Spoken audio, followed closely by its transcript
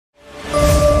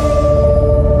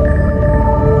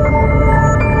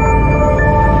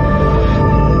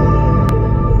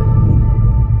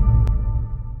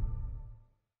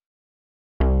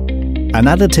An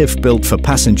additive built for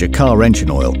passenger car engine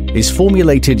oil is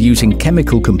formulated using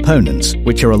chemical components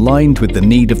which are aligned with the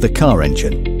need of the car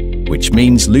engine, which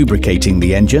means lubricating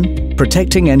the engine,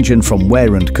 protecting engine from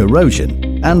wear and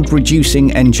corrosion, and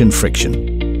reducing engine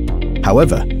friction.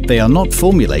 However, they are not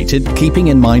formulated keeping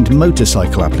in mind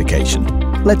motorcycle application.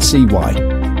 Let's see why.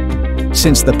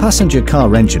 Since the passenger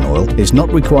car engine oil is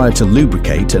not required to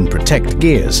lubricate and protect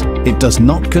gears, it does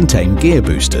not contain gear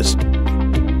boosters.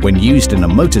 When used in a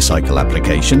motorcycle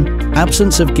application,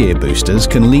 absence of gear boosters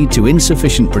can lead to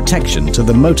insufficient protection to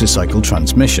the motorcycle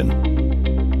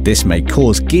transmission. This may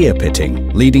cause gear pitting,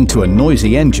 leading to a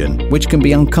noisy engine which can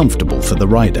be uncomfortable for the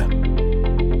rider.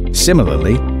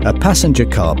 Similarly, a passenger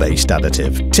car-based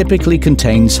additive typically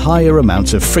contains higher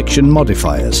amounts of friction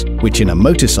modifiers, which in a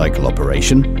motorcycle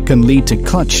operation can lead to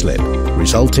clutch slip,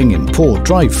 resulting in poor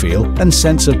drive feel and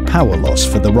sense of power loss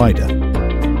for the rider.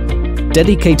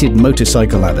 Dedicated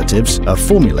motorcycle additives are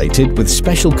formulated with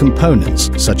special components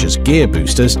such as gear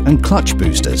boosters and clutch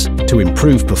boosters to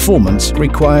improve performance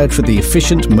required for the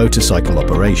efficient motorcycle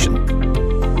operation.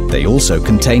 They also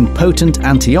contain potent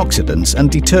antioxidants and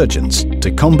detergents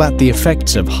to combat the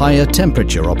effects of higher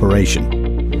temperature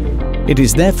operation. It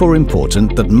is therefore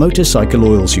important that motorcycle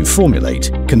oils you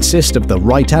formulate consist of the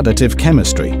right additive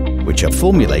chemistry, which are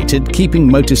formulated keeping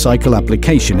motorcycle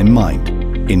application in mind.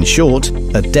 In short,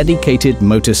 a dedicated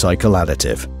motorcycle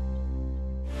additive.